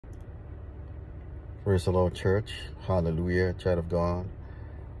Praise the Lord, church. Hallelujah, child of God.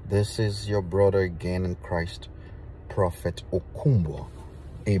 This is your brother again in Christ, Prophet Okumbo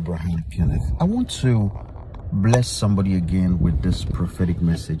Abraham Kenneth. I want to bless somebody again with this prophetic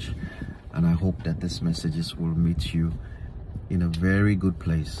message, and I hope that this messages will meet you in a very good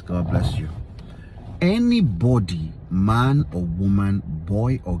place. God bless you. Anybody, man or woman,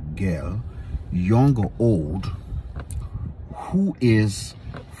 boy or girl, young or old, who is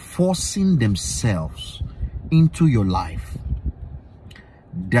forcing themselves into your life,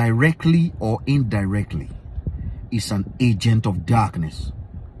 directly or indirectly, is an agent of darkness.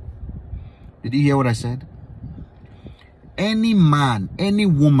 Did you hear what I said? Any man, any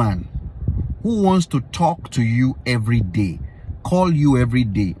woman who wants to talk to you every day, call you every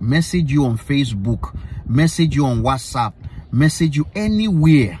day, message you on Facebook, message you on WhatsApp, message you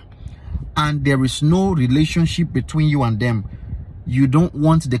anywhere, and there is no relationship between you and them, you don't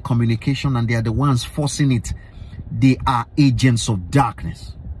want the communication and they are the ones forcing it, they are agents of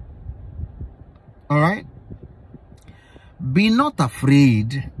darkness. All right? Be not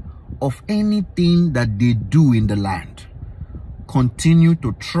afraid of anything that they do in the land. Continue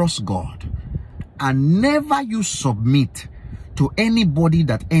to trust God, and never you submit to anybody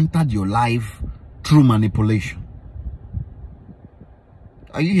that entered your life through manipulation.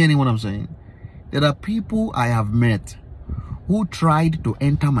 Are you hearing what I'm saying? There are people I have met who tried to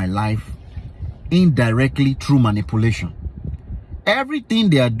enter my life indirectly through manipulation. Everything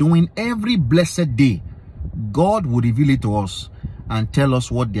they are doing every blessed day, God will reveal it to us and tell us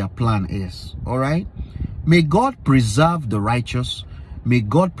what their plan is. All right? May God preserve the righteous. May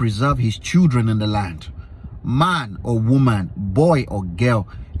God preserve his children in the land. Man or woman, boy or girl,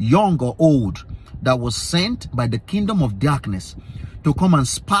 young or old, that was sent by the kingdom of darkness to come and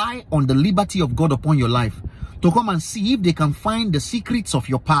spy on the liberty of God upon your life, to come and see if they can find the secrets of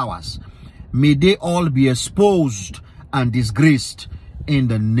your powers. May they all be exposed and disgraced in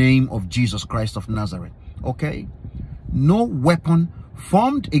the name of Jesus Christ of Nazareth. Okay? No weapon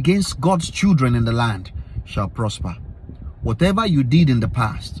formed against God's children in the land shall prosper. Whatever you did in the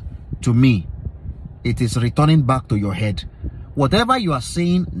past, to me, it is returning back to your head. Whatever you are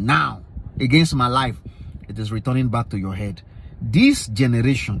saying now against my life, it is returning back to your head. This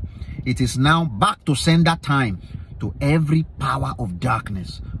generation, it is now back to sender time to every power of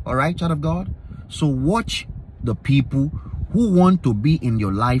darkness. All right, child of God? So watch the people who want to be in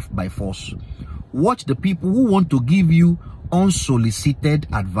your life by force. Watch the people who want to give you unsolicited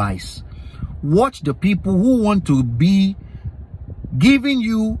advice. Watch the people who want to be giving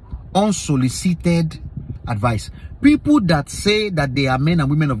you unsolicited advice. People that say that they are men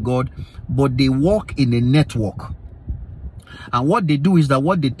and women of God, but they walk in a network. And what they do is that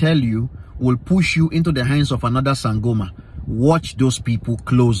what they tell you will push you into the hands of another Sangoma. Watch those people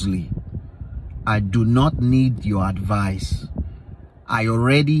closely. I do not need your advice. I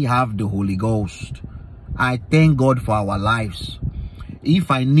already have the Holy Ghost. I thank God for our lives.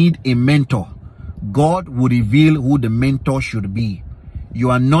 If I need a mentor, God will reveal who the mentor should be. You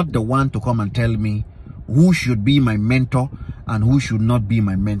are not the one to come and tell me who should be my mentor and who should not be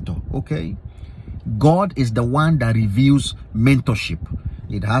my mentor. Okay? God is the one that reveals mentorship.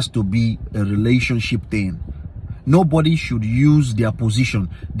 It has to be a relationship thing. Nobody should use their position,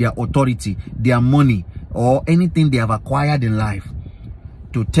 their authority, their money, or anything they have acquired in life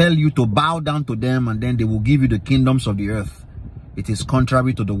to tell you to bow down to them and then they will give you the kingdoms of the earth. It is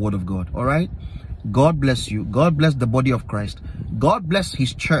contrary to the word of God. All right? God bless you. God bless the body of Christ. God bless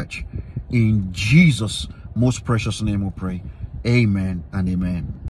his church. In Jesus' most precious name we pray. Amen and amen.